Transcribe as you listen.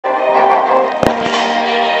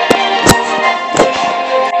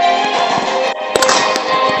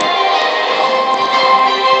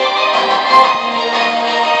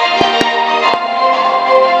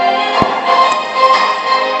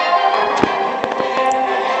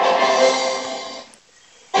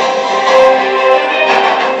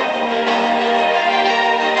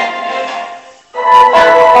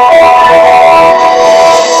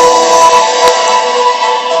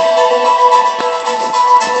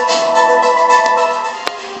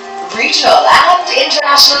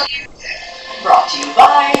International brought to you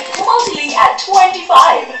by Multilink at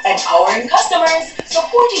 25, empowering customers,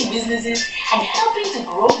 supporting businesses, and helping to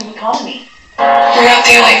grow the economy. We're not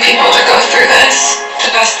the only people to go through this.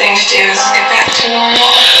 The best thing to do is get back to normal.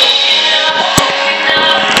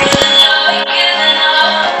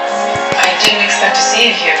 I didn't expect to see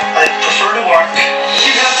you here. I prefer to work.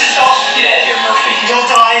 You have to stop. Get out of here, Murphy. You'll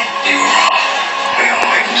die. You were wrong. We all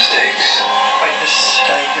make mistakes. Witness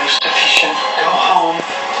diagnosed deficient. Go home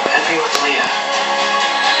and be with Leah.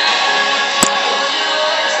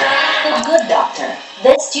 The Good Doctor,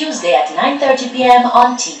 this Tuesday at 9:30 p.m.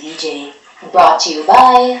 on TVJ. Brought to you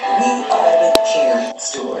by... We are the Caring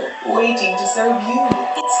Store, waiting to serve you.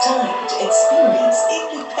 It's time to experience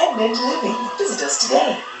independent living. Visit us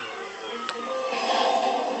today.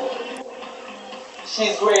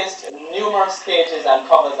 She's graced numerous pages and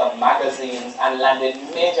covers of magazines and landed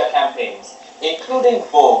major campaigns, including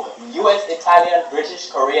Vogue, US, Italian, British,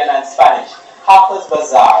 Korean, and Spanish, Harper's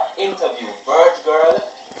Bazaar, Interview, Verge Girl,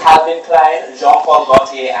 Calvin Klein, Jean-Paul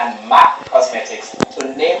Gaultier, and MAC Cosmetics,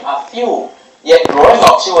 to name a few. Yet growing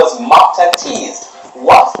up, she was mocked and teased.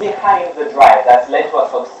 What's behind the drive that led to a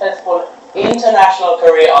successful international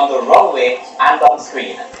career on the runway and on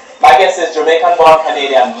screen? My guest is Jamaican-born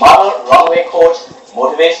Canadian model, runway coach,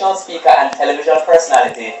 motivational speaker, and television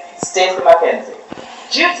personality, Stacey McKenzie.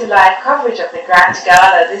 Due to live coverage of the Grand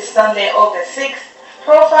Gala this Sunday, August 6th,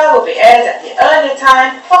 Profile will be aired at the earlier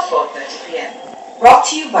time of 4:30 p.m. Brought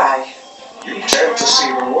to you by... You tend to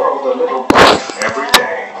see the world a little better every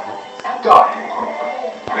day. Dining Group.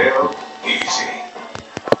 Live easy.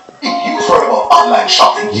 If you've heard about online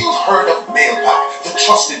shopping, you've heard of MailPack, the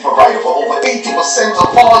trusted provider for over 80%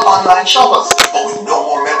 of all online shoppers. But with no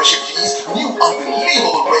more membership fees, new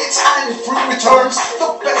unbelievable rates, and free returns,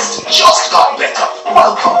 the best just got better.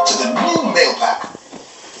 Welcome to the new MailPack.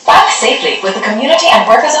 Bank safely with the Community and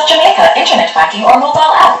Workers of Jamaica internet banking or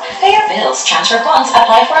mobile app. Pay your bills, transfer funds,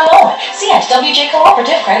 apply for a loan. See at WJ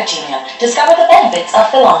Cooperative Credit Union. Discover the benefits of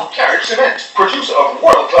belong. Carriage Cement, producer of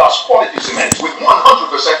world-class quality cement with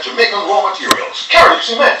 100% Jamaican raw materials. Carriage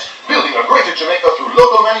Cement, building a greater Jamaica through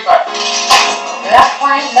local manufacturing. Black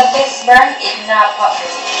Point, the best brand, is now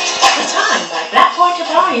popular. The time by Black Point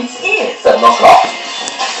Appliance is 7 o'clock.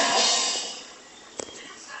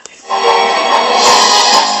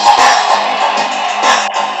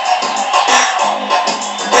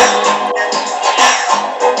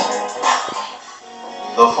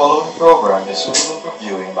 The following program is suitable for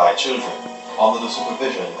viewing by children, under the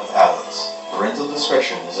supervision of adults. Parental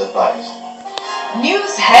discretion is advised.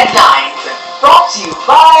 News headlines brought to you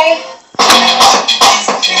by...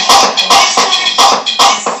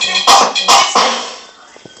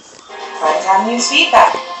 Primetime News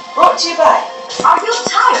Feedback, brought to you by... Are you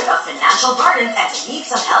tired of financial burdens and need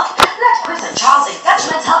some help? Let Chris and Charles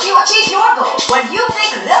Investments help you achieve your goals. When you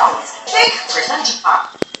think loans, think Chris and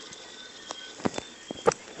Charles.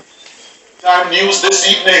 Time news this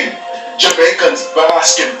evening. Jamaicans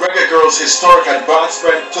bask in Reggae Girls' historic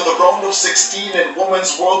advancement to the round of 16 in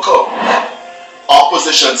Women's World Cup.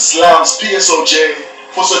 Opposition slams PSOJ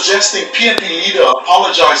for suggesting PNP leader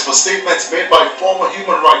apologized for statements made by former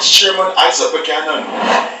Human Rights Chairman Isaac Buchanan.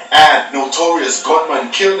 And notorious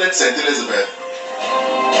gunman killed in St. Elizabeth.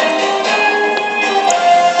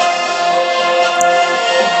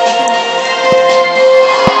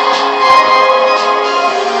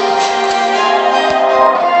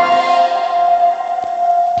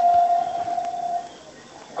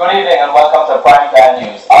 Good evening and welcome to Primetime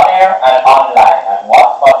News, on air and online at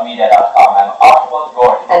whatspotmedia.com. I'm Archibald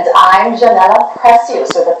Gordon. And I'm Janella Precious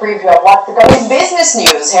with a preview of what's going on in business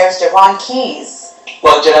news. Here's Javon Keys.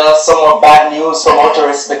 Well, Janella, some more bad news for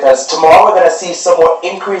motorists because tomorrow we're going to see some more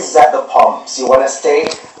increases at the pumps. You want to stay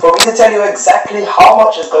for me to tell you exactly how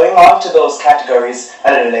much is going on to those categories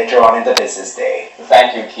a little later on in the business day.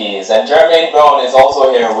 Thank you, Keys. And Jermaine Brown is also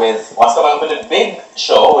here with what's coming up with the big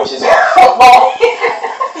show, which is... Wow.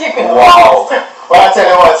 Well, I'll tell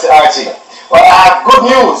you what, Archie. Well, I have good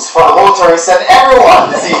news for the motorists and everyone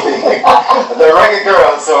this evening. The Reggae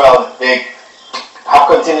Girls, well, they have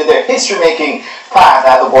continued their history-making path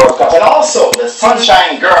at the World Cup, and also the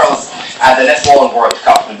Sunshine Girls at the Netball World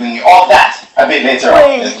Cup. We'll bring you all that a bit later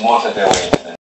on. There's more to do with.